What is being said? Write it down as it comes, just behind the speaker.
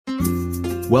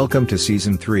Welcome to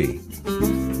Season 3.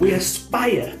 We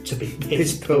aspire to be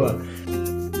piss poor.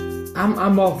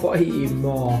 I'm all for eating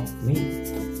more meat.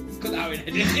 Cut that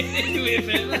in.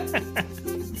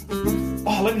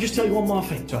 Oh, let me just tell you one more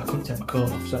thing. So I couldn't take my coat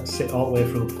off, so I had to sit all the way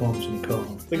through the performance with my coat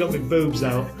on. They got my boobs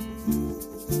out.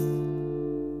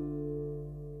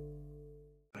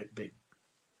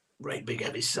 Right big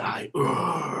heavy sigh.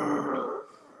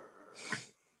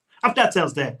 Happy Dad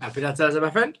Tales Day. Happy Dad Tales Day,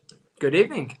 my friend. Good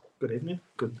evening. Good evening.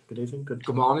 Good evening. Good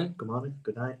morning. Good morning.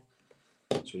 Good night.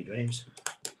 Sweet dreams.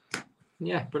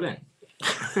 Yeah, brilliant.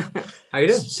 How you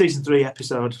doing? Season 3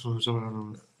 episode.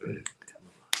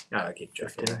 I keep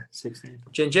track. 16.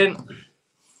 Chin chin.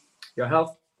 Your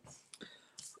health?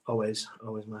 Always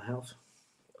my health.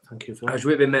 Thank you for that. How's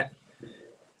your week been, mate?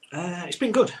 It's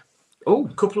been good. Oh,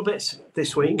 A couple of bits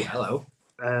this week. hello.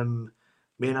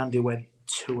 Me and Andy went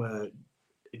to a,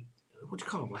 what do you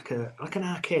call them? Like an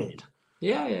arcade,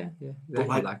 Yeah. but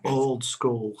like old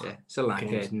school. Yeah, still an arcade,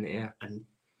 games. isn't it? Yeah. And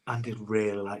Andy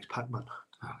really likes Pac-Man,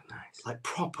 Oh, nice. like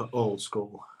proper old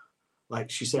school. Like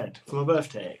she said, for my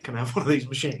birthday, can I have one of these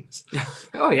machines?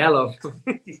 Oh, yeah, love.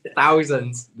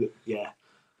 Thousands. Yeah.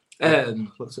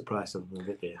 What's the price of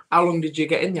them? Yeah. How long did you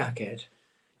get in the arcade?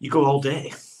 You go all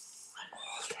day.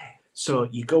 All day. So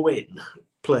you go in,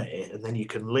 play, and then you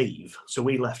can leave. So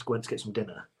we left, went to get some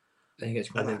dinner, Then you get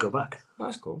to and then go back. Oh,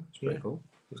 that's cool. It's pretty Yeah. cool.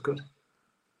 It was good.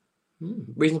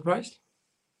 Reasonable priced?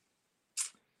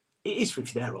 It is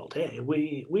if you're there all day.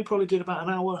 We probably did about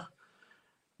an hour.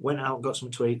 Went out, got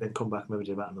something to eat, then come back. Maybe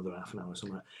did about another half an hour or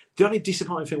something. The only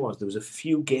disappointing thing was there was a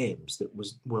few games that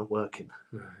weren't working.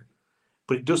 Right.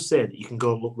 But it does say that you can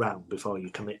go look round before you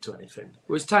commit to anything.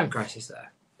 Was Time Crisis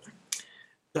there?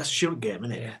 That's a shooting game,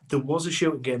 isn't it? Yeah. There was a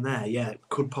shooting game there. Yeah, it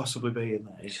could possibly be in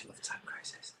there. I just love Time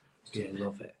Crisis. Yeah.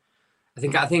 Love it.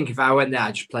 I think if I went there,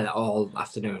 I'd just play that all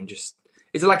afternoon. Just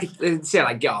is it like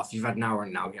get off? You've had an hour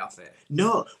and now get off it.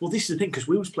 No, well, this is the thing because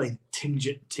we was playing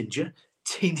Teenage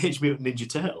Mutant Ninja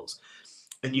Turtles,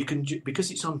 and you can because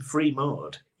it's on free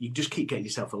mode, you just keep getting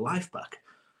yourself a life back.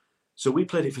 So we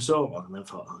played it for so long, and then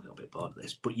thought, I got a bit bored of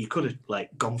this. But you could have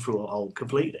like gone through it all,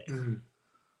 completed it.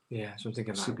 Yeah, so I'm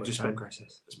thinking So about just Time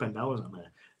Crisis. Spend hours on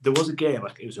there. There was a game,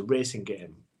 like it was a racing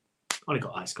game. Only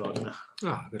got high score, didn't I?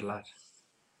 Oh, good lad.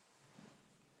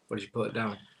 What did you put it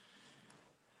down?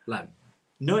 Lem.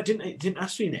 No, it didn't. It didn't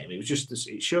ask for your name. It was just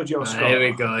it showed your score. Here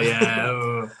we go.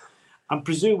 Yeah. I'm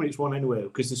presuming it's one anyway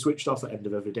because they switched off at the end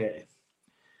of every day.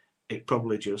 It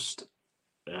probably just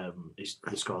is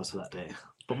the scores for that day.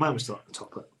 But mine was still at the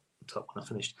top when I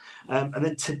finished. And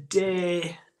then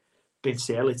today, been to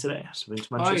see Ellie today. So been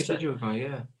to Manchester. Oh, you said you were going,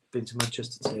 yeah. Been to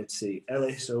Manchester today to see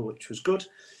Ellie, which was good.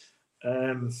 Did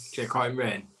you get caught in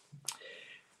rain?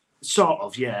 Sort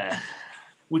of, yeah.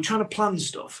 We're trying to plan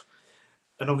stuff.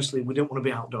 And obviously we don't want to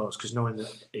be outdoors because knowing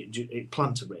that it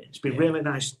planned to rain. It's been really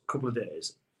nice couple of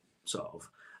days, sort of.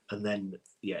 And then,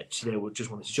 yeah, today we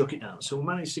just wanted to chuck it down. So we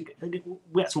managed to,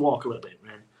 we had to walk a little bit in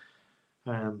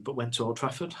rain. But went to Old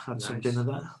Trafford, had some dinner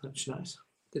there. That was nice.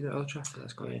 Did it at Old Trafford?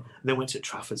 That's great. And then went to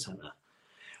Trafford Centre.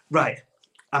 Right.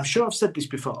 I'm sure I've said this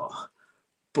before,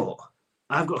 but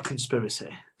I've got a conspiracy.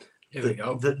 Here we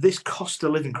go. That this cost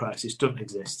of living crisis doesn't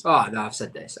exist. Oh, no, I've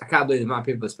said this. I can't believe the amount of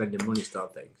people are spending money to on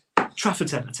things. Trafford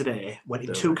Centre today, went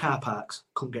in 2 car parks,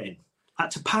 couldn't get in. Had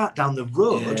to park down the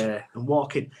road and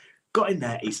walk in. Got in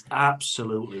there, it's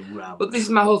absolutely rammed. But this is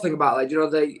my whole thing about, like, you know,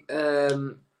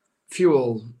 the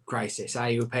fuel crisis. How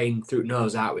you were paying through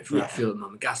nose out with fuel at the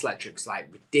moment. Gas electric's like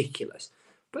ridiculous.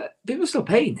 But people are still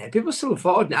paying it. People are still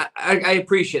affording it. I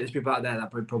appreciate there's people out there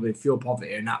that are probably fuel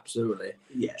poverty and absolutely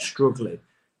struggling.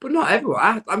 But not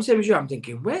everyone. I'm saying with you, I'm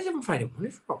thinking, where's everyone finding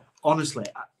money from? Honestly,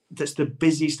 that's the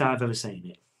busiest I've ever seen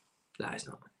it. No, it's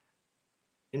not.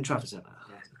 In Trafford Centre?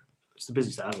 Yeah, it's not. It's the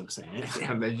busiest I've ever seen it.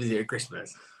 I'm busy at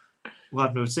Christmas. Well,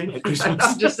 I've never seen it at Christmas.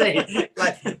 I'm just saying,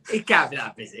 like, it can't be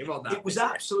that busy. It was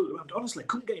absolutely rammed. Honestly,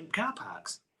 couldn't get in car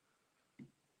parks.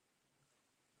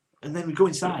 And then we go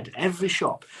inside. Every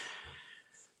shop.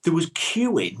 There was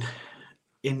queuing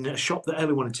in a shop that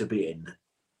Ellie wanted to be in.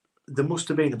 There must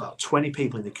have been about 20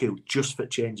 people in the queue just for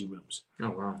changing rooms. Oh,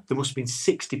 wow. There must have been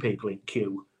 60 people in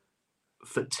queue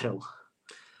for till.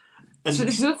 And so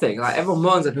this is the thing, like, everyone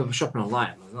moans at people shopping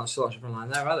online. There's not so much shopping online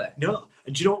there, are there? No.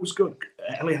 And do you know what was good?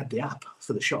 Ellie had the app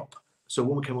for the shop. So a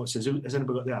woman came up and says, has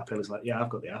anybody got the app? Ellie's like, yeah, I've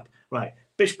got the app. Right.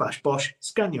 Bish, bash, bosh.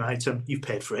 Scan your item. You've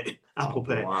paid for it. Apple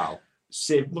Pay. Wow.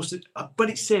 But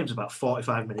it saves about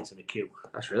 45 minutes in the queue.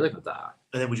 That's really good, that.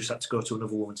 And then we just had to go to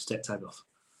another woman to take time off.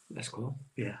 That's cool.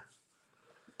 Yeah.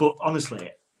 But honestly,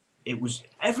 it was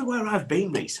everywhere I've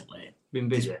been recently. Been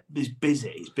busy. It's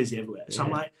busy everywhere. So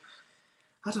I'm like,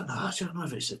 I don't know. I don't know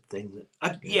if it's a thing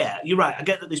that. Yeah, you're right. I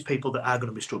get that there's people that are going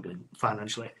to be struggling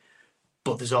financially,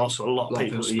 but there's also a lot of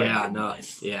people spending. Yeah, I know.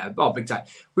 Yeah, oh, big time.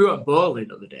 We went bowling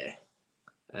the other day.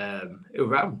 It was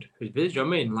round. It was busy. Do you know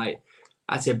what I mean? Like,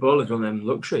 I'd say bowling's one of them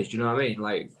luxuries. Do you know what I mean?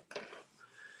 Like,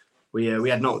 we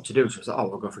had nothing to do, so I was like, oh,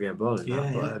 we'll go for a game of bowling.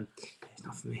 Yeah, but it's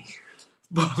not for me.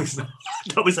 Bowling's not.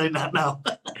 Don't be saying that now.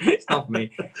 It's not for me.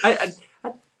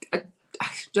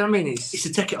 Do you know what I mean? It's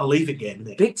a take it or leave it game,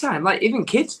 isn't it? Big time. Like, even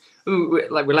kids, we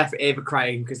left Ava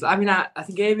crying because, I mean, I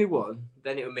think Amy won,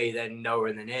 then it was me, then Noah,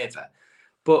 and then Ava.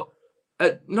 But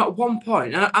at not one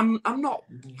point, and I'm not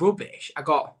rubbish. I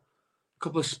got a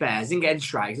couple of spares, didn't get any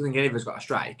strikes. I think any of us got a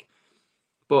strike.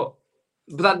 But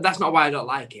that's not why I don't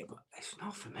like it. But it's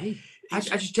not for me. I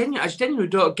just genuinely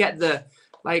don't get the,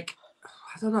 like,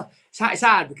 I don't know. It's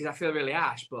hard because I feel really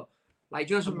harsh, but like,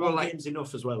 do you know, some people like game's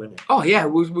enough as well, isn't it? Oh yeah,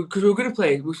 because we were going to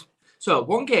play. So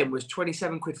one game was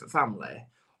 27 quid for family,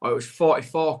 or it was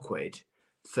 44 quid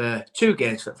for 2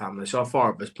 games for family. So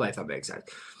 4 of us play, if that makes sense.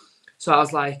 So I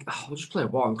was like, oh, we'll just play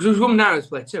 1 because it was one now to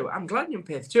play 2. I'm glad you didn't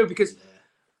pay for 2 because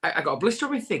I got a blister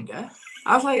on my finger.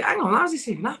 I was like, hang on, how's this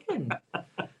even happened?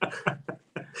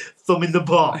 Thumb in the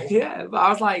ball. Yeah, but I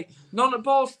was like, none of the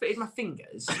balls fitted my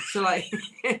fingers. So like,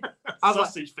 I was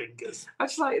sausage fingers. I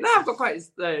was like, no, I've got quite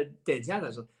dainty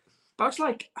hands. But I was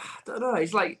like, I don't know.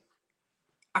 It's like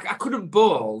I couldn't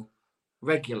bowl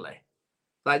regularly.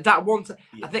 Like that one time,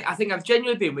 yeah. I think I've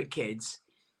genuinely been with kids.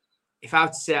 If I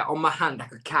had to say on my hand I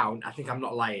could count, I think I'm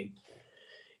not lying.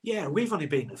 Yeah, we've only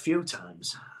been a few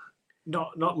times,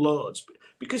 not loads,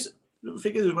 because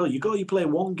figure as well. You play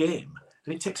 1 game,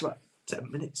 and it takes about 10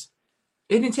 minutes.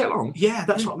 It didn't take long. Yeah,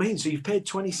 that's what I mean. So you've paid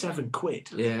 27 quid.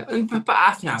 Yeah, but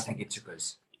half an hour I think it took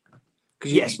us.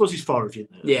 Yeah, I suppose it's 4 of you.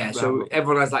 Yeah, so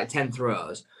everyone has like 10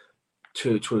 throws.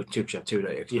 Two, don't you?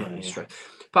 Yeah.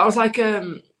 But I was like,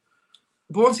 but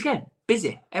once again,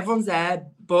 busy. Everyone's there,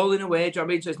 bowling away. Do you know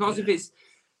what I mean? So it's not as if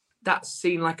that's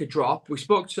seen like a drop. I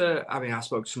spoke to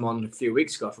someone a few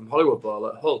weeks ago from Hollywood Bowl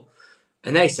at Hull,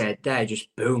 and they said they're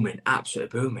just booming,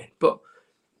 absolutely booming. But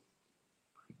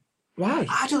why?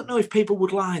 I don't know if people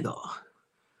would lie though.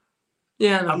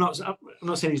 Yeah, no. I'm not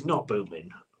saying he's not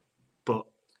booming, but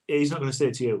he's not going to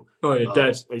say to you, "Oh, you're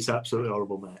dead." It's absolutely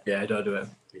horrible, mate. Yeah, don't do it.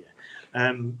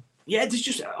 Yeah, yeah. There's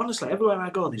just honestly everywhere I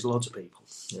go, there's loads of people.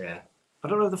 Yeah, I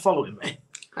don't know if they're following me.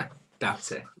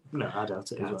 Doubt it. No, I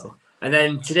doubt it as well. And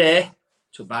then today,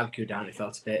 took barbecue down. It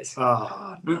fell to bits.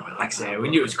 Oh, no. Like I say, we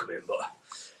knew it was coming, but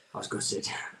I was gutted.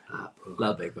 A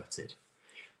little bit gutted.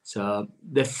 So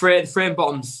the frame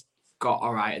bottoms got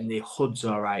all right, and the hood's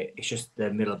all right. It's just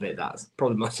the middle bit that's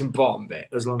probably the most important bit.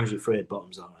 As long as your frayed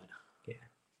bottom's all right. Yeah,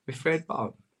 my frayed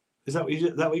bottom. Is that what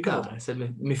you got? No, I said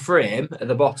my frame at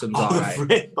the bottom's all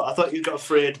right. But I thought you got a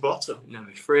frayed bottom. No,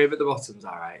 my frame at the bottom's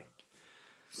all right.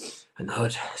 And the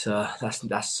hood. So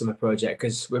that's summer project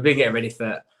because we've been getting ready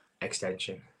for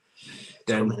extension.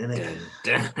 Anytime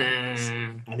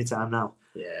now.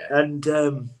 Yeah. And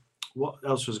what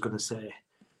else was I going to say?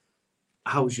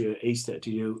 How's your Easter?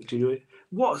 Do you it?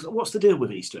 What's the deal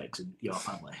with Easter eggs in your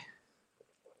family?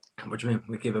 What do you mean?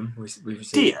 We give them. We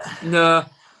receive. Do you? No,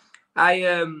 we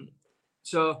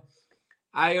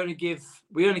only give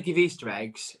Easter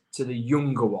eggs to the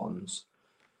younger ones.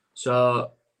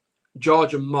 So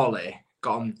George and Molly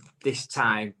got them this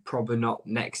time, probably not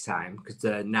next time because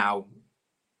they're now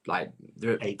like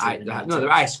they're 18. They're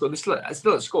high school. They're still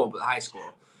at school, but high school.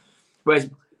 Whereas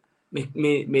me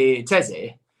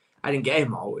Tezzy, I didn't get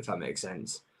him out, if that makes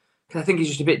sense. Because I think he's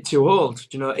just a bit too old.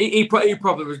 You know, he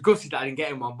probably was gutted that I didn't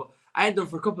get him one, but I had done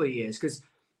for a couple of years because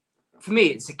for me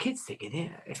it's a kid's thing, isn't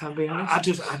it? If I'm being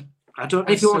honest, I don't.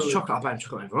 If he wants chocolate, I'll buy him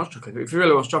chocolate. If he wants chocolate, if he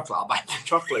really wants chocolate, I'll buy him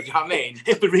chocolate. Do you know what I mean?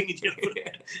 He'll be ringing you.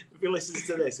 If he listens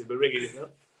to this, he'll be ringing you.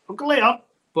 Uncle Leon,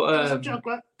 but some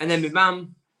chocolate. And then my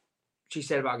mum, she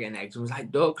said about getting eggs and was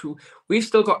like, "Dog, we've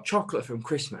still got chocolate from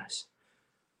Christmas."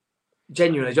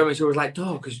 Genuinely, John was like,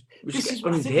 "Dog, because we just get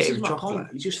inundated with chocolate."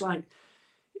 It's just like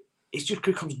it just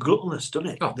becomes gluttonous, doesn't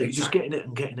it? Oh, you're just getting it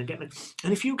and getting it.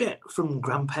 And if you get from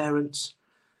grandparents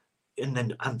and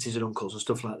then aunties and uncles and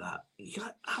stuff like that, you're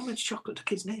like, how much chocolate do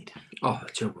kids need? Oh,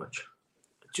 too much.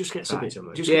 It just gets a bit too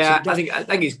much. Yeah, I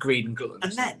think it's greed and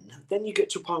gluttonous. And then you get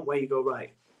to a point where you go,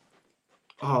 right,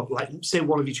 oh, like say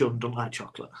one of your children don't like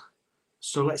chocolate,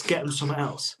 so let's get them something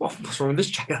else. What's wrong with this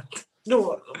child?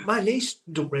 No, my niece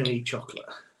don't really eat chocolate.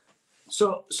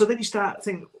 So then you start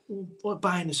thinking, well,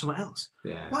 buying her something else.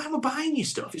 Yeah. Why am I buying you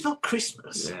stuff? It's not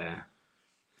Christmas. Yeah.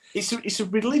 It's a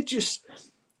religious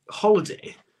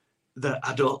holiday that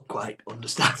I don't quite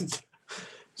understand.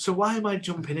 So why am I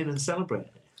jumping in and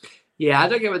celebrating it? Yeah, I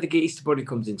don't get where the Easter Bunny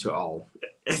comes into it all.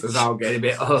 without getting a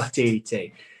bit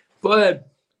OTT. But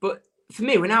for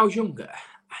me, when I was younger,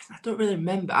 I don't really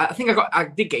remember. I think I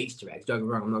did get Easter eggs. Don't get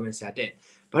me wrong. I'm not going to say I did,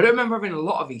 but I don't remember having a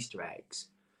lot of Easter eggs.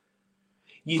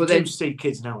 You do see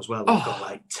kids now as well. They've got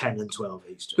like 10 and 12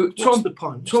 Easter eggs. What's the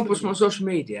point? Trump was on social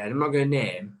media, and I'm not going to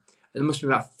name. And there must be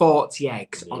about 40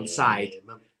 eggs on side.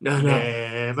 No.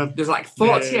 There's like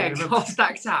 40 eggs all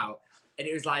stacked out, and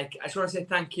it was like, I just want to say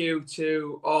thank you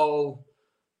to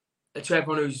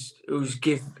everyone who's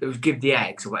give the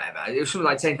eggs or whatever. It was something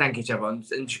like saying thank you to everyone,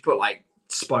 and she put like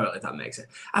spoiled, if that makes sense.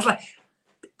 I was like,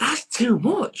 that's too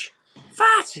much,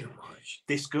 far too much.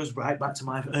 This goes right back to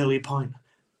my earlier point.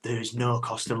 There is no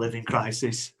cost of living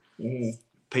crisis.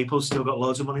 People still got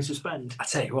loads of money to spend. I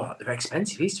tell you what, they're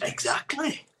expensive Easter eggs.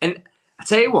 Exactly. And I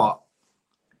tell you what,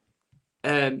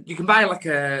 you can buy like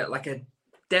a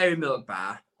dairy milk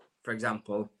bar, for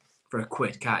example, for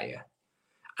 £1, can't you?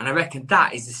 And I reckon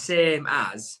that is the same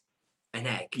as an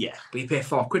egg. Yeah. But you pay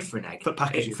 £4 for an egg. For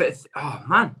packaging. Oh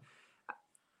man,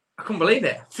 I couldn't believe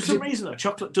it. For some reason, though,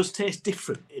 chocolate does taste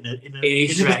different in a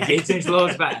Easter egg. It tastes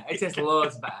loads better. It tastes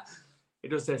loads better. It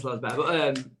does taste loads better.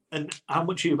 But and how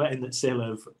much are you betting that sale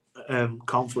of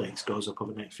cornflakes goes up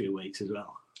over the next few weeks as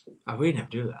well? We never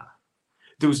do that.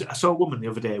 I saw a woman the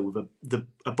other day with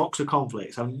a box of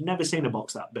cornflakes. I've never seen a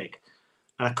box that big,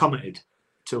 and I commented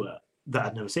to her that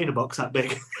I'd never seen a box that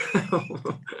big.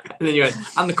 And then you went,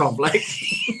 and the cornflakes.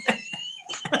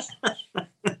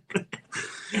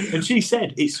 And she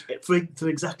said it's for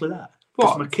exactly that.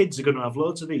 What? My kids are going to have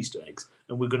loads of Easter eggs,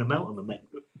 and we're going to melt them and make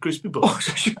crispy balls. Oh,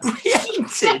 so she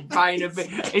preempted buying a bit.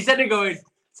 Instead of going,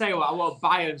 tell you what, I won't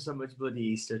buy them so much bloody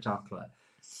Easter chocolate.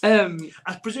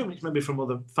 I presume it's maybe from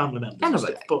other family members. I know,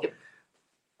 but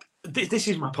this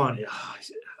is my point. I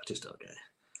just don't get it.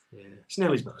 Yeah. It's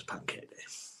nearly as bad as pancake day.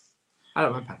 I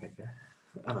don't mind pancake day.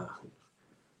 I know.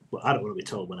 Well, I don't want to be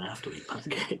told when I have to eat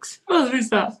pancakes. What is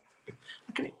that?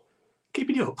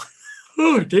 Keeping you up.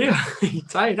 Oh dear, you're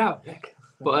tired out, Nick.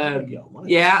 But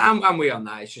yeah, I'm with you on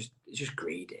that. It's just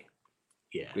greedy.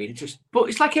 Yeah, greedy. But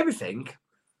it's like everything.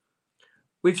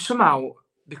 We've somehow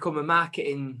become a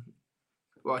marketing.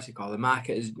 What's it called? A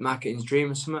marketing's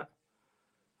dream or something.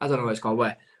 I don't know what it's called.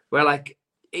 Where like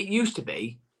it used to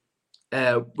be,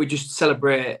 we just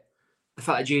celebrate the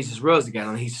fact that Jesus rose again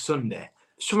on Easter Sunday.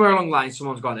 Somewhere along the line,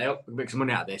 someone's gone, "Oh, we can make some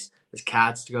money out of this." There's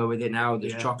cards to go with it now.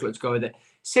 There's chocolate to go with it.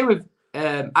 Same with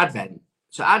Advent.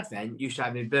 So Advent used to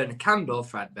either burn a candle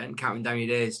for Advent, counting down your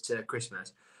days to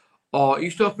Christmas, or you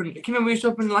used to open. Can you remember we used to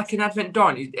open like an Advent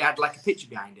door? And it had like a picture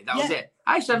behind it. That was it.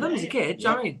 I used to have them as a kid. Do you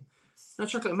know what I mean? No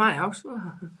chocolate in my house.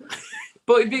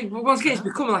 But once again, it's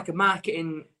becoming like a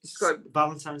marketing. It's like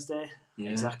Valentine's Day.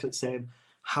 Yeah. Exactly the same.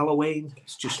 Halloween.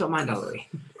 It's just don't mind Halloween.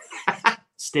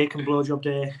 Steak and blowjob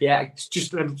day. Yeah, it's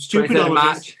just stupid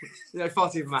March.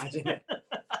 14th of March.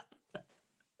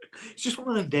 It's just one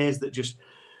of them days that just,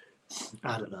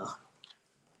 I don't know.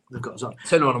 They've got us on.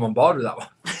 So no one I'm on board with that one.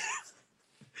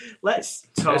 Let's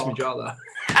talk. There's my jaw though.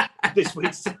 This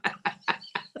week's.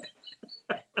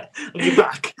 And you're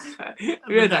back. You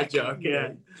heard that joke?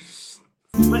 Yeah.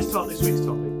 Let's talk this week's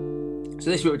topic.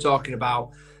 So this week we're talking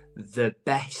about the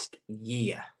best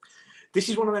year. This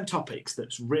is one of them topics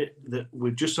that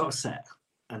we've just sort of set,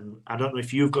 and I don't know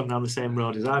if you've gone down the same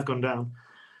road as I've gone down.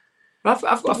 But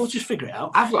we'll just figure it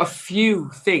out. I've got a few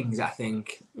things I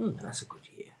think that's a good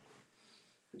year.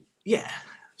 Yeah.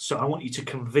 So I want you to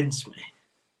convince me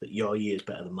that your year is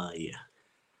better than my year.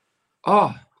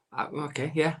 Oh,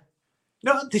 okay, yeah.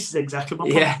 No, this is exactly my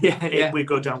point. Yeah. We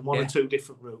go down one or two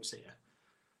different routes here.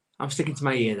 I'm sticking to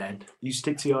my year then. You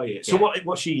stick to your year. So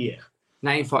what's your year?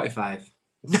 1945.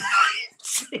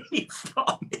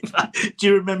 1945. Do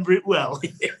you remember it well?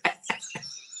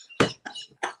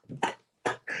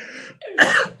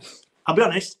 I'll be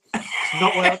honest, it's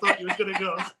not where I thought you were going to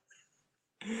go.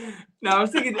 No, I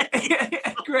was thinking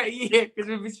a great year because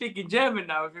we'll be speaking German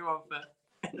now if you want that.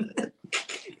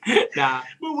 Nah.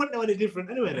 We wouldn't know any different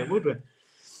anyway then, would we?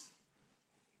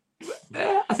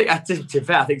 I think, to be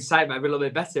fair, I think sight might be a little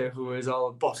bit better if it was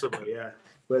all... Possibly, yeah.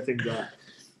 Where things are.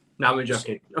 No, I'm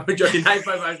joking.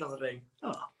 9.5 is not a thing.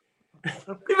 Oh.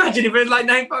 Imagine if it was like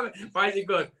 9.5. Why is it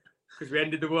good? Because we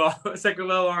ended the war. Second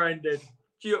World War ended.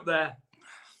 G up there.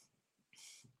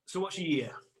 So what's your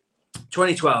year?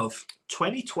 2012.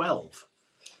 2012?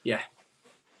 Yeah.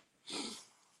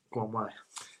 Go on, why?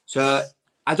 So,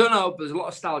 I don't know, but there's a lot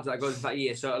of nostalgia that goes into that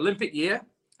year. So, Olympic year.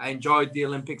 I enjoyed the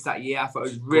Olympics that year. I thought it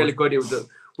was really good. It was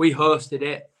we hosted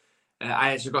it.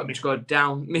 I actually got to go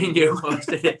down. Me and you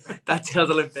hosted it. That Tales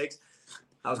Olympics.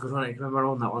 That was good, wasn't it? I remember I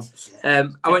won that one.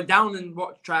 I went down and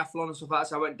watched triathlon and stuff like that.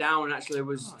 So I went down and actually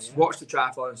watched the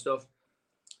triathlon and stuff.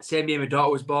 Same year my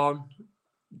daughter was born.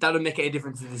 that don't make any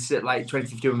difference to this, like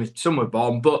 2015 when my son was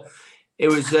born. But it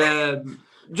was,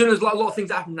 there's a lot of things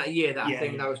that happened that year that I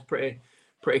think that was pretty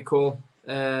cool.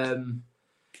 I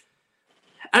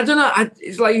don't know.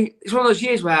 It's one of those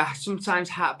years where I sometimes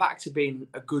hark back to being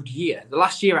a good year. The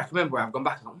last year I can remember where I've gone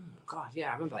back and gone, oh God, yeah,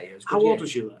 I remember that year. It was a good How year. old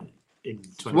was you in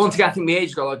 20? Once again, I think my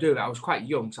age got a lot to do with it. I was quite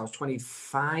young, so I was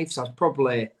 25, so I was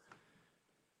probably...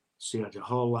 So you had your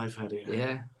whole life ahead of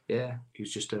you. Yeah. He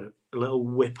was just a little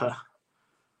whipper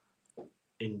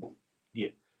in... Yeah,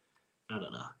 I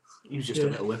don't know. He was just a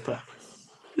little whipper.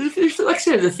 Like I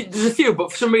said, there's a few,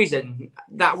 but for some reason,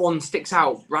 that one sticks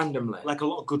out randomly. Like a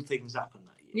lot of good things happened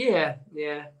that year.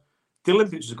 Yeah. The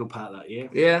Olympics was a good part of that year.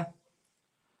 Yeah.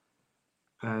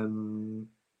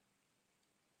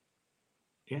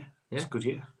 It's a good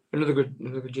year. Another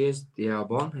good year's the year I was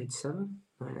born,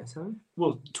 1997.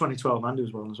 Well, 2012, Andy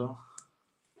was born as well.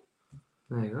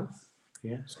 There you go.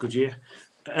 Yeah, it's a good year.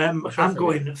 I'm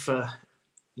going for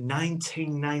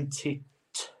 1992.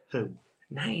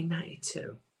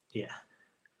 1992. Yeah.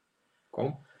 Go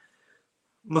on.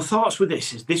 My thoughts with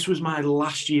this was my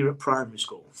last year at primary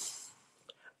school.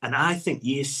 And I think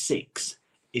year 6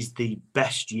 is the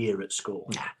best year at school.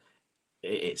 Nah. It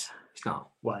is. It's not.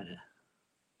 Why not?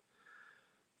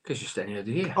 Because you're staying here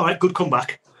the year. All right, good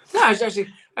comeback. No, I just You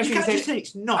can't just say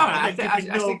it's not. I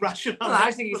think rational. I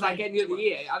just think it's like any other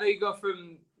year. I know you go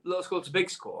from little school to big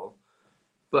school,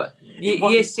 but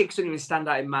year 6 doesn't even stand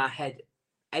out in my head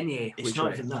any. It's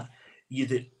not even that. You're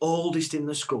the oldest in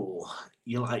the school.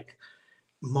 You're like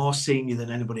more senior than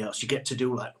anybody else. You get to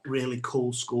do like really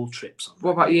cool school trips.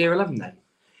 What about year 11 then?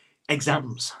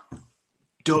 Exams.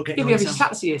 Don't get Yeah, no we have exams.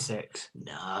 stats year 6.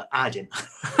 No, I didn't.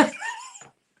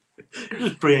 It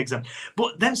was pre-exam.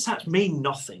 But them stats mean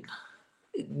nothing.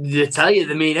 They tell you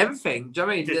they mean everything. Do you know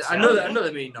what I mean? They I know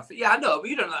they mean nothing. Yeah, I know, but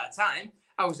you don't know at the time.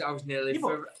 I was nearly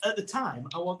At the time,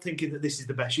 I wasn't thinking that this is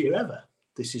the best year ever.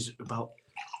 This is about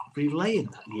relaying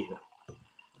that year.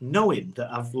 Knowing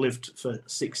that I've lived for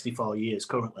 64 years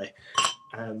currently,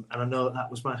 and I know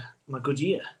that was my good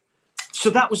year. So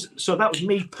that was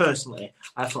me personally.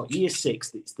 I thought year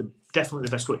 6, it's definitely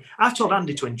the best school. I told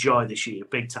Andy to enjoy this year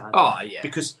big time. Oh yeah,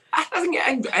 because I think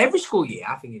every school year.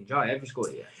 I think enjoy every school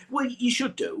year. Well, you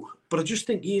should do, but I just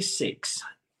think year 6,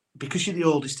 because you're the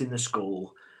oldest in the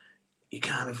school, you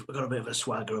kind of got a bit of a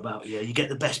swagger about you. You get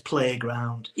the best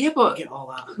playground. Yeah, but you get all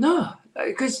that. No,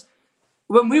 because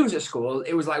when we was at school,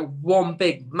 it was like one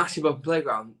big, massive open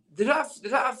playground. They don't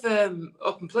have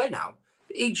open play now.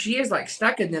 Each year's like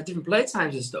staggered and they have different play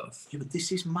times and stuff. Yeah, but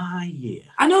this is my year.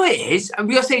 I know it is. And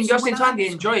you're saying to Andy,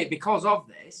 enjoy it because of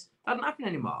this. That doesn't happen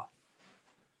anymore.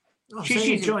 Oh,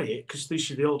 she enjoy it because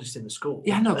she's the oldest in the school.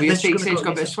 Yeah, no, but you're saying she's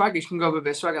got a bit of swagger. She can go with a bit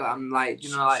of swagger. I'm like,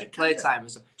 like playtime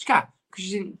and stuff. She can't because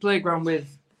she's in playground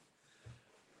with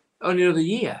only another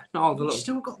year. Not all the little. She's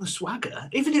still got the swagger.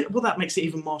 That makes it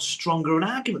even more stronger an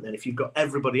argument then if you've got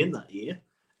everybody in that year.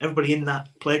 Everybody in that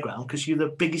playground because you're the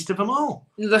biggest of them all.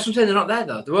 That's what I'm saying. They're not there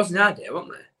though. There wasn't an idea,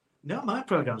 weren't they? No, my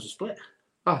playgrounds are split.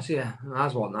 Oh, so yeah,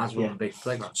 that's one big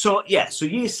playground. So year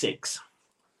 6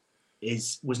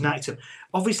 was 92.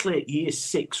 Obviously, year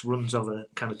 6 runs over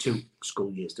kind of 2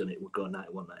 school years, doesn't it? We'll go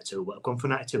 91, 92, but I've gone for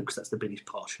 92 because that's the biggest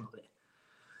portion of it.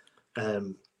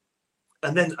 And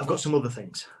then I've got some other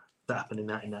things that happened in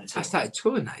 1992. I started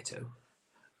school in 92.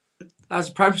 That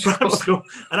was primary school.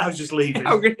 And I was just leaving.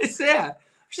 I was going to say, I was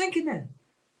thinking then.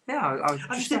 Yeah,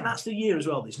 I just think that's the year as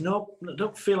well. There's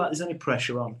don't feel like there's any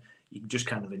pressure on. You can just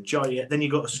kind of enjoy it. Then you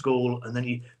go to school, and then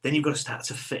you've got to start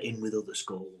to fit in with other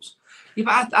schools. Yeah,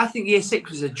 but I think year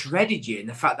 6 was a dreaded year, and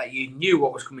the fact that you knew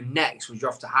what was coming next was you're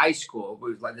off to high school. It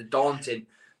was like the daunting,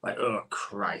 like, oh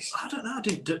Christ. I don't know. I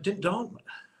didn't daunt me.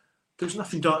 There was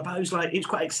nothing daunting about it. It was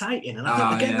quite exciting, and I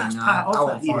think again that's part of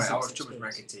that year. I was too much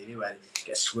racket anyway.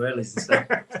 Get swirlies and stuff.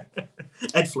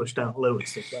 Head flushed out low and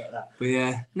stuff like that. But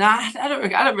yeah, I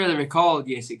don't really recall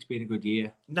year 6 being a good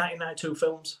year. 1992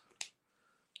 films.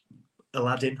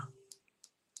 Aladdin,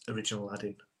 original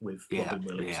Aladdin with Robin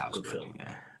Williams, good film.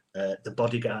 Yeah. The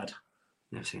Bodyguard.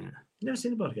 Never seen it. Never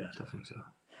seen The Bodyguard? I don't think so.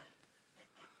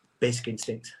 Basic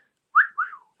Instinct.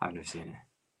 I've never seen it.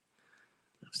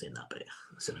 I've seen that bit.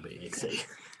 I've seen a bit, you can see.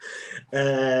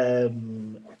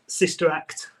 Sister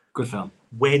Act. Good film.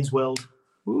 Wayne's World.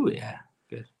 Ooh, yeah.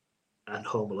 Good. And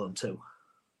Home Alone 2.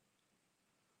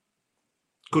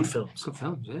 Good films. Good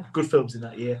films, yeah. Good films in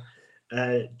that year.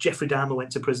 Jeffrey Dahmer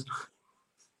went to prison.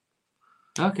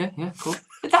 Okay, yeah, cool.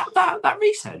 That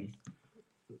recent?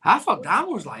 I thought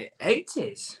Dahmer was like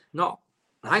 80s, not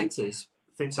 90s.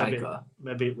 I think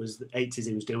maybe it was the 80s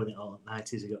he was doing it, or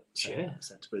 90s he got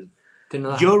sent to prison. Didn't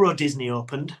know that. Euro Disney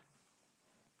opened.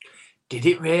 Did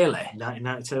it really?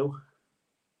 1992.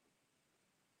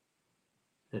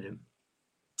 They didn't.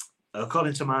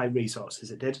 According to my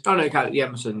resources, it did. Oh no, it can't. Yeah,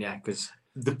 my son. Yeah, because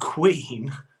The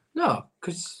Queen. no,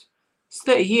 because it's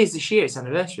 30 years this year. It's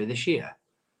anniversary this year.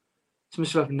 It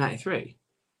must have happened in '93.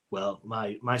 Well,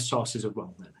 my sources are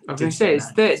wrong then. I was going to say it's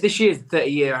 30, this year's the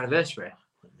 30-year anniversary.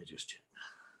 Let me just check.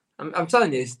 I'm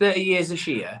telling you, it's 30 years this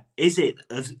year. Is it?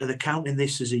 Are they counting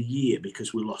this as a year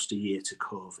because we lost a year to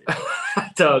COVID?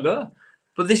 I don't know.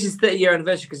 But this is 30-year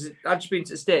anniversary because I've just been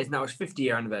to the States. Now it's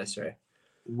 50-year anniversary.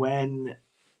 When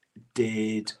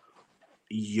did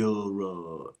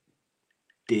Euro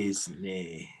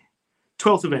Disney?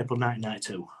 12th of April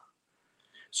 1992.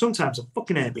 Sometimes I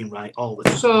fucking ain't been right all the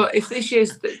time. So if this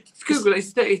year's Google,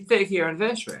 it's 30th-year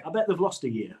anniversary. I bet they've lost a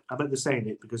year. I bet they're saying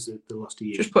it because they lost a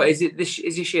year. Just put is this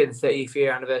year the 30th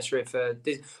year anniversary for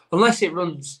Disney? Unless it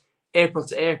runs April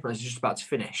to April, it's just about to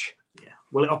finish. Yeah.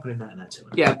 Well, it opened in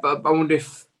 1992. Yeah, but I wonder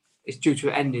if it's due to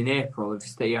end in April if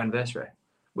it's 30th anniversary.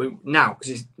 Now, because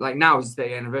it's like now is the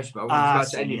 30th anniversary, but I wonder if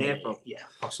it's about to end in April. Yeah,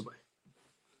 possibly.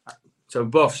 So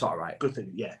both sort of right. Good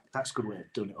thing. Yeah, that's a good way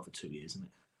of doing it over 2 years, isn't it?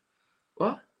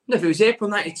 What? No, if it was April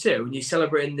 92 and you're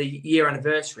celebrating the year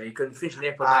anniversary, you couldn't finish in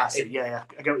April 90, yeah,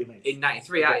 I get what you mean. in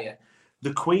 93, aren't you?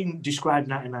 The Queen described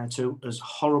 1992 as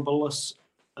horriblous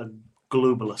and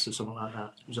globalous or something like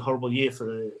that. It was a horrible year for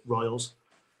the royals.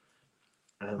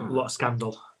 A lot of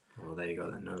scandal. Well, there you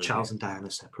go then. No, Charles and Diana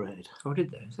separated. Oh,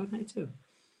 did they? Was that 92?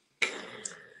 Yeah,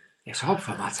 it's hard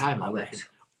for my time, all this.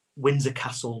 Windsor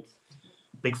Castle.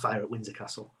 Big fire at Windsor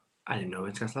Castle. I didn't know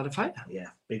Windsor Castle had a fire. Yeah,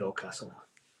 big old castle.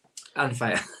 And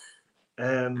fire.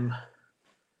 And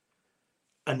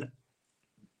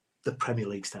the Premier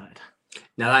League started.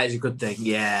 Now that is a good thing.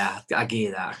 Yeah, I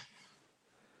get that.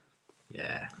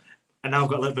 Yeah. And now I've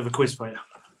got a little bit of a quiz for you.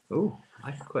 Oh,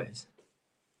 I like a quiz.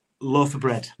 Loaf of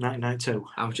bread, 1992.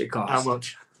 How much it costs? How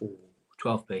much? Ooh,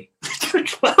 12p.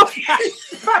 12.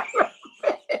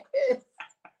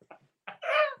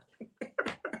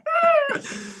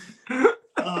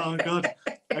 Oh God!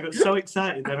 I got so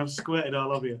excited then I've squirted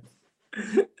all over you.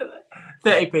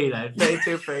 30p then.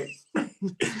 32p.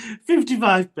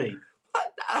 55p.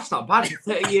 That's not bad.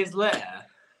 30 years later,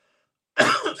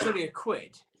 it's only £1.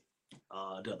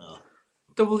 Oh, I don't know.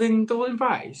 Doubled in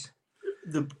price.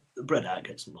 The bread out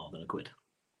gets more than £1.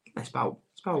 It's about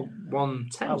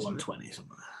 110. About 120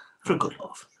 something. For a good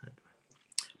loaf.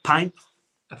 Pint.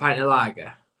 A pint of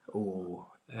lager. Ooh.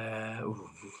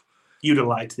 You'd have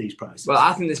liked these prices. Well,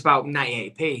 I think it's about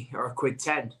 98p or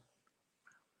 £1.10.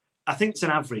 I think it's an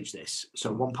average this,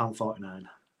 so £1.49.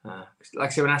 Like I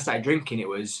said, when I started drinking, it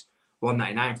was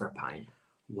 $1.99 for a pint.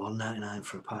 $1.99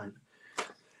 for a pint.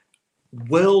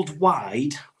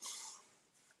 Worldwide,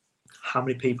 how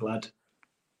many people had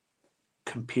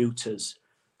computers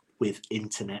with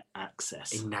internet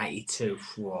access? In 92.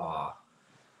 Wow.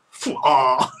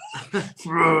 Oh.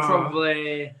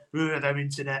 Probably. Them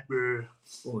internet.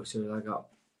 Oh, so I got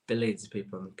billions of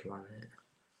people on the planet.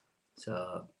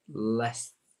 So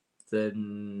less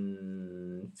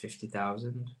than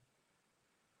 50,000.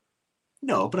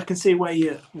 No, but I can see where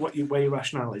your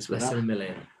rationale is. Less than a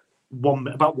million.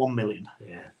 About 1 million.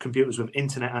 Yeah. Computers with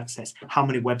internet access. How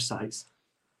many websites?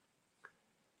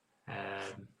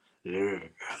 How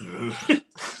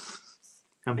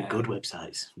many good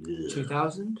websites?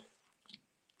 2,000?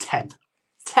 10.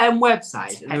 10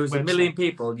 websites. And there was 10 a million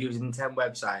people using 10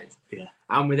 websites. Yeah.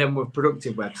 And with them were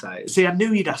productive websites. See, I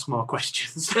knew you'd ask more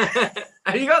questions.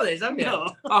 Have you got this, haven't you? No.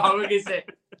 Oh, look at it.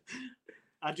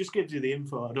 I just give you the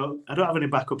info. I don't have any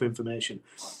backup information.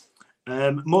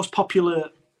 Most popular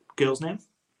girl's name?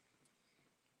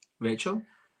 Rachel?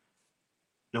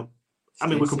 Nope. I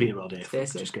mean, we could be here all day if we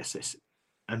Stacey? just guess this.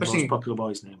 And What's most he- popular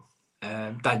boy's name?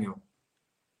 Daniel.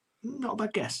 Not a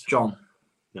bad guess. John.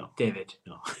 No. David.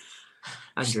 No.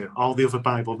 Andrew. All the other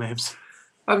Bible names.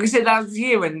 Like I said, that was the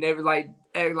year when they were like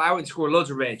I went to school with loads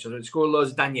of Rachel, I went to school with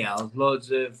loads of Danielle, loads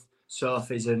of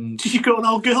Sophies and... Did you go to an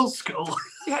all-girls school?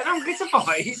 Yeah, no, get a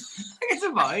boys. Get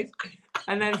a boys.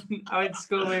 And then I went to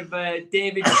school with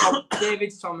David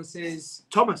Thomas's...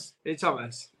 Thomas.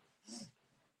 Thomas.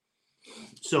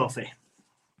 Sophie.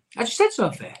 I just said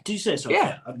Sophie. Did you say Sophie?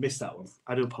 Yeah. I missed that one.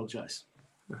 I do apologise.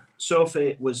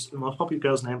 Sophie was the most popular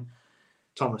girl's name.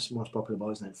 Thomas, the most popular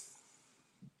boy's name.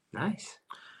 Nice.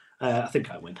 I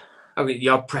think I win. I mean,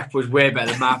 your prep was way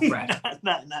better than my prep.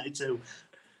 92.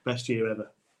 Best year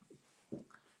ever.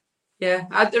 Yeah,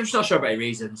 I'm just not sure about any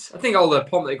reasons. I think all the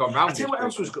pomp that gone round. I tell you what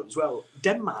else was good as well.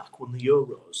 Denmark won the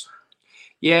Euros.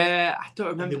 Yeah, I don't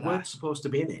And remember they that. weren't supposed to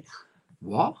be in it.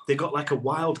 What? They got like a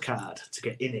wild card to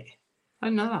get in it. I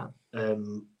didn't know that.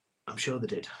 I'm sure they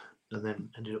did. And then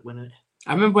ended up winning it.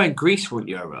 I remember when Greece won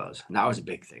Euros, and that was a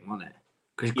big thing, wasn't it?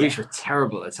 Because Greece were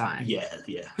terrible at the time. Yeah.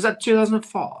 Was that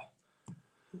 2004?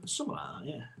 Something like that,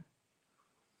 yeah.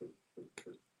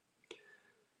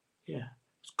 Yeah.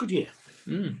 It's a good year.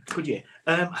 Good year.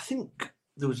 I think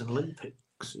there was an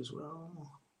Olympics as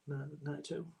well.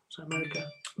 92. Is that America?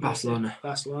 Barcelona.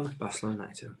 Barcelona.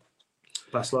 92.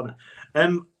 Barcelona.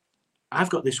 I've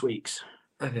got this week's.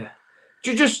 Okay.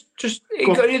 Do you just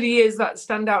got any of the years that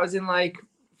stand out as in like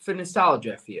for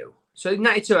nostalgia for you? So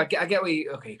 92, I get where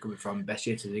you're coming from, best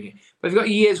year to the beginning. But have you got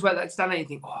years where that stand out and you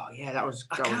think, oh yeah, that was.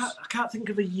 I can't think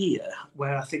of a year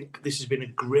where I think this has been a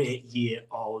great year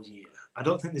all year. I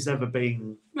don't think there's ever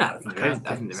been. No, I think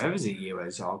there ever is a year where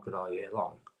it's all good all year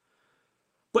long.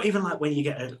 But even like when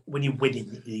you're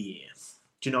winning the year,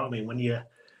 do you know what I mean? When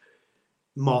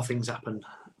more things happen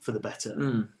for the better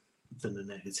than the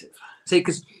negative. See,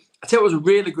 because I tell you, it was a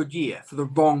really good year for the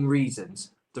wrong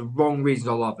reasons. The wrong reasons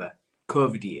all over.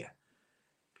 COVID year.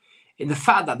 In the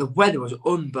fact that the weather was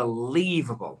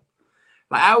unbelievable.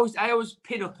 Like I always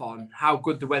pin up on how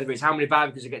good the weather is, how many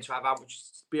barbecues I get to have, how much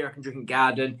beer I can drink in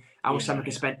garden, how much time I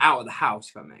can spend out of the house,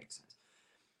 if that makes sense.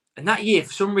 And that year,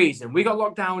 for some reason, we got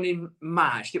locked down in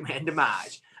March, didn't we? End of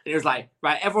March. And it was like,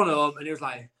 right, everyone home, and it was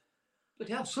like,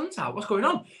 bloody hell, sun's out, what's going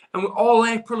on? And all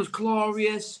April was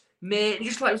glorious, May, and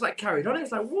just like it was like carried on. It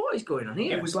was like, what is going on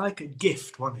here? It was like a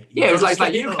gift, wasn't it? It was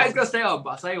like you guys gotta stay home, but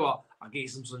I'll tell you what, I'll get you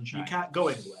some sunshine. You can't go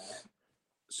anywhere.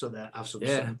 So that have some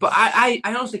sun. But I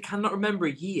honestly cannot remember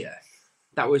a year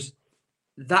that was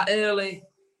that early,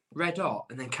 red hot,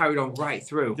 and then carried on right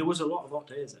through. There was a lot of hot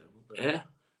days there.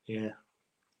 Yeah.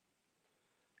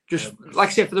 Just like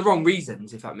I said, for the wrong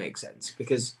reasons, if that makes sense,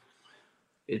 because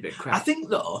it's a bit crap. I think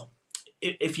though,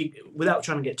 if you, without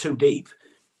trying to get too deep,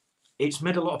 it's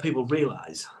made a lot of people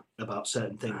realise about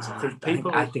certain things. I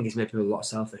think it's made people a lot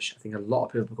selfish. I think a lot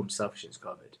of people become selfish since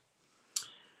COVID.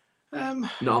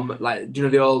 Not on, like, do you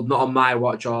know the old not on my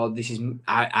watch, or this is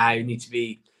I need to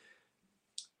be,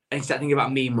 and start thinking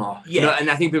about me more. Yeah, you know, and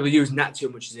I think people are using that too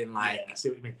much as in like. Yeah, I see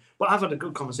what you mean. Well, I've had a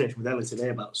good conversation with Ellie today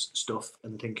about stuff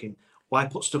and thinking, why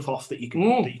put stuff off that you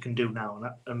can do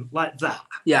now and like that.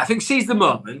 Yeah, I think seize the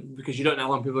moment because you don't know how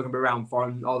long people are going to be around for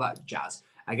and all that jazz.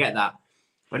 I get that.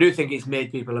 I do think it's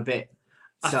made people a bit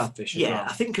selfish.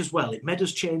 I think as well it made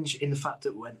us change in the fact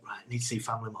that we went, right, need to see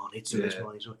family more, need to do this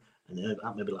more. And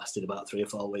that maybe lasted about 3 or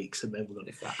 4 weeks, and then we're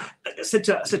going to. I said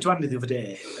to Andy the other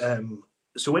day.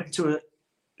 So went to a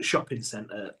shopping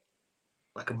centre,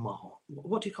 like a mall.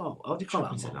 What do you call? What do you call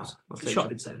that?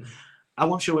 Shopping centre. I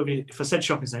wasn't sure if I said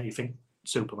shopping centre, you think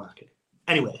supermarket.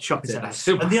 Anyway, shopping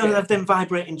centre. And the other have them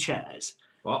vibrating chairs.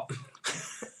 What?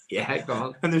 Yeah, go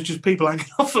on. And there's just people hanging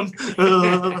off them.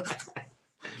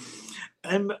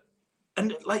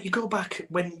 And like you go back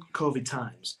when COVID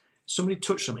times. Somebody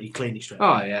touched something, you clean it straight away.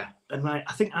 Oh, yeah. And like,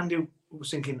 I think Andy was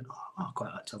thinking, I'd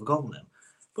quite like to have a go with them.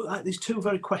 But like, these 2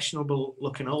 very questionable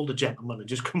looking older gentlemen had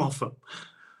just come off them.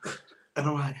 And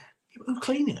I'm like, who's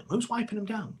cleaning them? Who's wiping them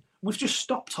down? We've just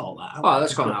stopped all that.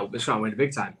 That's gone out. It's gone away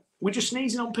big time. We're just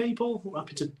sneezing on people. We're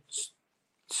happy to.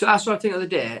 So that's what I think the other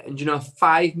day. And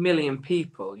 5 million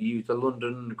people use the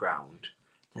London Underground.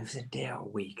 If it's a day or a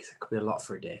week, it could be a lot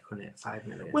for a day, couldn't it? 5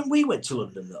 million. When we went to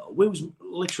London, though, we was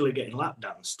literally getting lap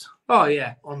danced. Oh,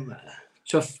 yeah. On there.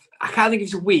 So I can't think if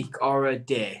it's a week or a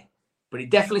day, but it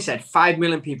definitely said 5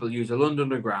 million people use the London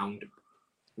Underground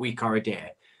week or a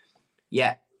day.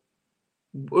 Yet,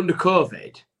 under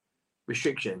COVID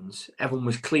restrictions, everyone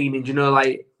was cleaning.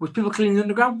 Was people cleaning the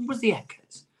Underground? Was the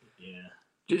Eckers?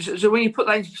 Yeah. So when you put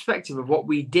that into perspective of what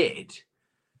we did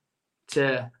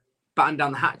to batten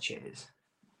down the hatches,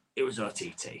 it was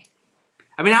OTT.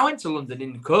 I mean, I went to London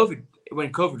in COVID,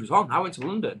 when COVID was on. I went to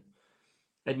London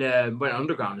and went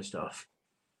underground and stuff.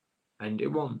 And it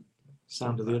won.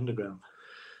 Sound of the Underground.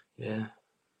 Yeah.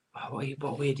 Oh, what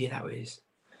a weird year that was.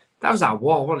 That was our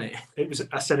war, wasn't it? It was.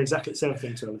 I said exactly the same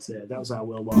thing to Alice there. That was our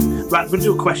World War. Right, we're going to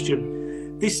do a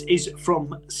question. This is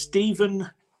from Stephen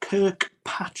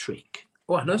Kirkpatrick.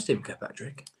 Oh, I know Stephen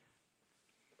Kirkpatrick.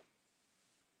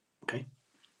 Okay.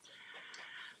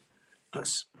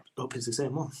 Let's hope it's the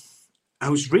same one. I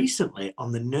was recently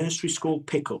on the nursery school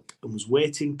pickup and was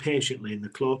waiting patiently in the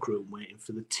cloakroom waiting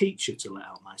for the teacher to let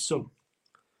out my son.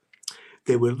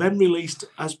 They were then released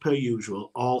as per usual.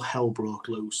 All hell broke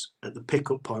loose. At the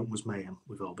pickup point was mayhem.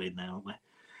 We've all been there, haven't we?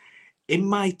 In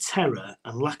my terror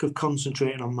and lack of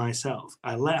concentrating on myself,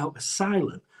 I let out a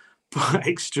silent but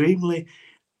extremely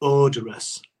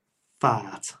odorous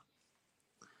fart.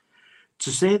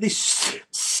 To say this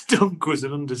stunk was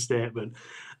an understatement.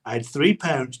 I had 3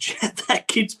 parents check their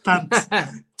kids' pants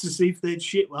to see if they'd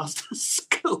shit whilst at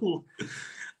school.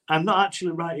 I'm not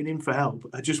actually writing in for help.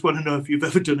 I just want to know if you've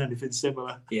ever done anything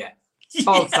similar. Yeah.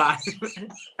 all the time.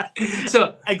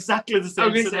 So exactly the I'm same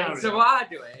gonna scenario. say, so what I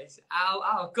do is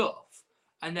I'll guff,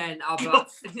 and then I'll be like,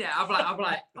 I'll be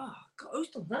like, oh God, who's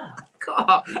done that?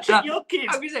 God, Your kids.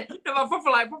 I'm gonna say, no, I'm proper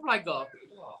like go.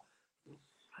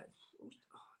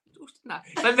 Who's done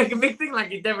that? Like make a big thing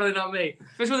like it's definitely not me.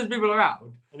 Especially when there's people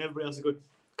around. And everybody else is good.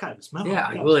 Can't even smell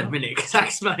Yeah, it. I will in a minute because I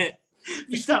smell it.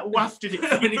 You start wafting it.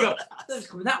 And you go, it's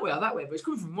coming that way or that way, but it's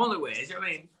coming from one of the ways. You know what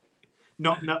I mean?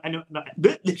 Not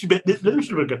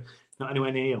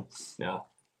anywhere near you. No.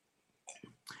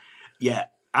 Yeah,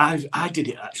 I did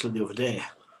it actually the other day.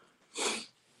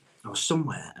 I was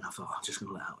somewhere and I thought, I'm just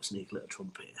going to let out a sneaky little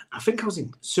trumpet. I think I was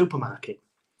in supermarket,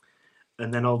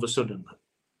 and then all of a sudden,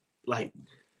 like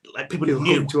people who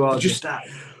knew just start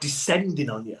descending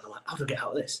on you. I'm like, how do I get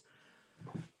out of this?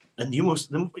 And people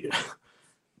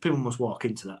must walk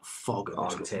into that fog.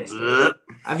 And tasty.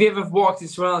 Have you ever walked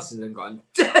into someone else's and gone,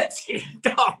 dirty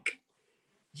dog?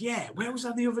 Yeah, where was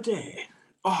I the other day?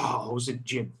 Oh, I was in the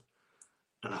gym.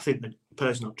 And I think the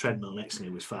person on treadmill next to me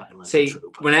was farting like a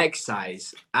trooper. When I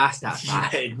exercise, I start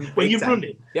farting. When you're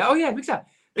running? Yeah, oh yeah, big time.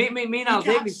 Me and Al,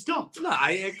 you can't stop. No,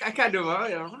 I can't do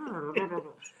it.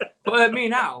 But me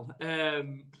and Al,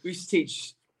 we used to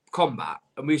teach combat,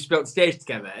 and we used to be on stage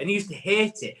together, and he used to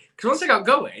hate it. Because once I got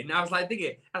going, I was like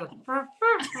thinking, I was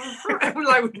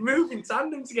like, we'd move in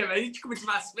tandem together, and he'd come into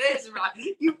my space and be like,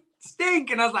 you stink.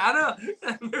 And I was like, I know.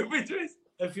 And move into his.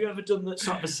 Have you ever done that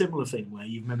sort of a similar thing where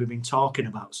you've maybe been talking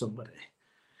about somebody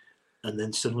and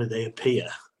then suddenly they appear?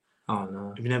 Oh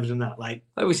no! Have you never done that? Like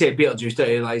we say Beetlejuice, don't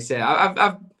you? Like say,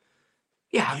 I've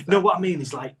no, what I mean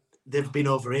is like they've been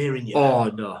overhearing you. Oh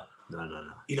no.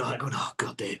 You know, like going, oh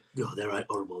God, they're right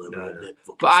horrible.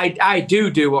 But I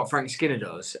do what Frank Skinner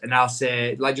does, and I'll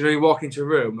say, like, you walk into a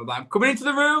room, I'm like, I'm coming into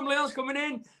the room, Leon's coming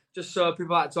in. Just so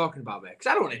people aren't talking about me, because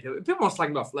I don't want to do it. People want to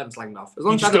slag me off, let them slag me off. As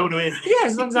long as I don't hear. Yeah,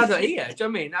 as long as I don't hear. Do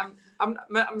you know what I mean?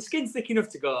 I'm skin thick enough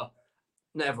to go.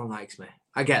 Not everyone likes me.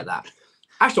 I get that.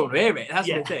 I just don't want to hear it. That's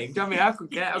the thing. Do you know what I mean? I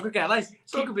could get less.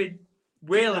 Someone could be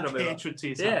wailing on me. Hatred to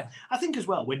yourself. Yeah. I think as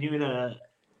well when you're in a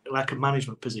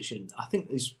management position, I think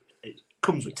it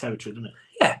comes with territory, doesn't it?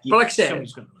 Yeah, but like I said,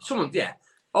 someone. Yeah.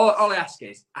 All I ask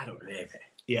is, I don't want to hear it.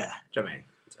 Yeah. Do you know what I mean?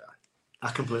 I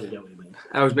completely get what you mean.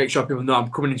 I always make sure people know I'm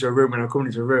coming into a room when I'm coming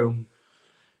into a room.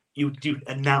 You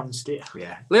announced it.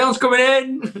 Yeah. Leon's coming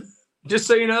in! Just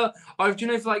so you know. Or do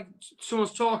you know if like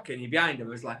someone's talking, you're behind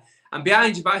them, it's like, I'm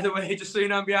behind you by the way, just so you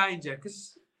know I'm behind you.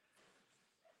 Because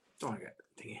don't want to get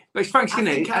thingy. But it's Frank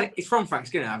Skinner. It's from Frank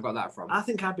Skinner, I've got that from. I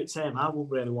think I'd be the same. I wouldn't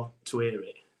really want to hear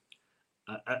it.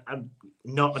 I'm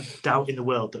not a doubt in the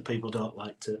world that people don't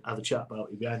like to have a chat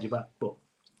about you behind your back, but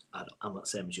I'm not the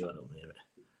same as you, I don't hear it.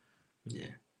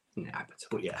 Yeah,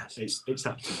 but yeah, it's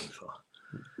happened to me before.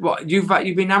 What you've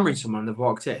been hammering someone and they've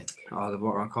walked in, or they've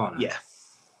walked around the corner? Yeah.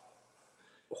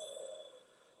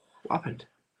 What happened?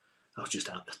 I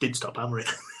did stop hammering.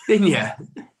 Didn't you?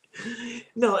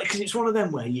 No, because it's one of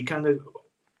them where you kind of.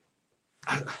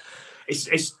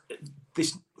 It's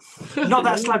this. Not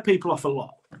that I slag people off a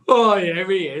lot. Oh yeah, it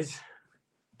really is.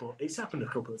 But it's happened a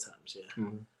couple of times. Yeah.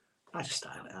 Mm. I just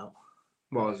style it out.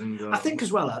 I think as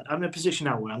well, I'm in a position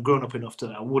now where I'm grown up enough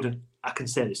that I can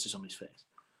say this to somebody's face.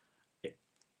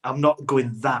 I'm not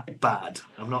going that bad.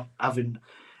 I'm not having.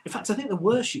 In fact, I think the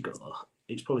worse you go,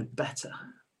 it's probably better.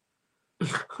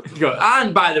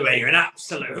 And by the way, you're an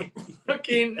absolute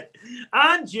fucking.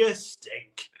 And you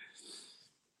stink.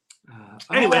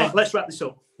 Anyway, let's wrap this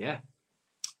up. Yeah.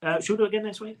 Should we do it again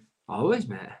next week? Always,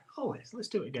 mate. Always. Let's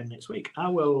do it again next week. I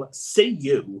will see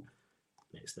you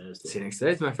next Thursday. See you next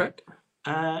Thursday, my friend.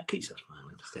 Keep yourself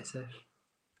smiling. Stay safe.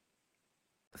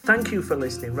 Thank you for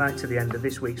listening right to the end of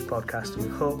this week's podcast, and we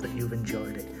hope that you've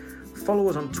enjoyed it. Follow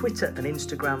us on Twitter and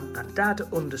Instagram at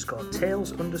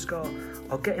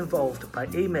dad_tales_ or get involved by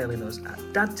emailing us at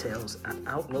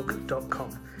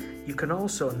dadtales@outlook.com. You can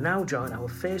also now join our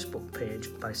Facebook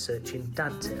page by searching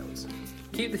Dad Tales.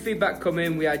 Keep the feedback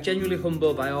coming. We are genuinely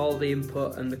humbled by all the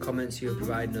input and the comments you are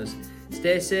providing us.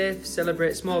 Stay safe,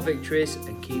 celebrate small victories,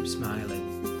 and keep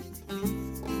smiling.